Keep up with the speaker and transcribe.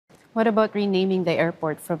What about renaming the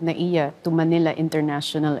airport from NAIA to Manila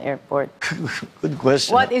International Airport? Good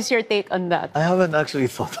question. What is your take on that? I haven't actually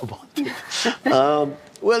thought about it.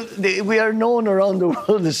 Well, we are known around the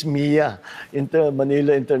world as MIA,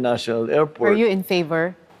 Manila International Airport. Are you in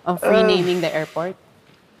favor of renaming the airport?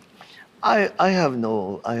 I have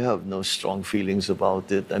no strong feelings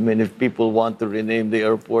about it. I mean, if people want to rename the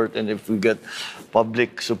airport and if we get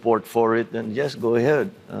public support for it, then yes, go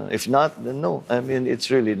ahead. If not, then no. I mean,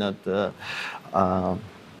 it's really not A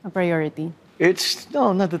priority. it's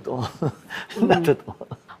no, not at all. Not at all.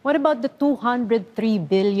 What about the 203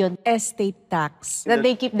 billion estate tax that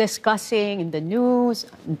they keep discussing in the news,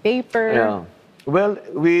 in paper? Yeah. Well,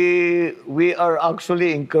 we are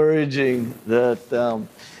actually encouraging that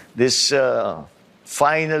this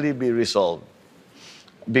finally be resolved,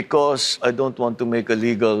 because I don't want to make a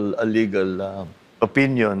legal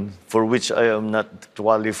opinion for which I am not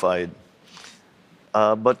qualified.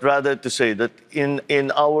 But rather to say that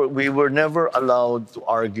we were never allowed to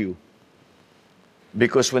argue,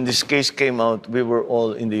 because when this case came out, we were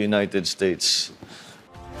all in the United States.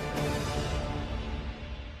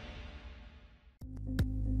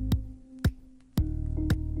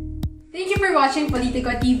 Thank you for watching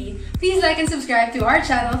Politico TV. Please like and subscribe to our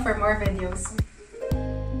channel for more videos.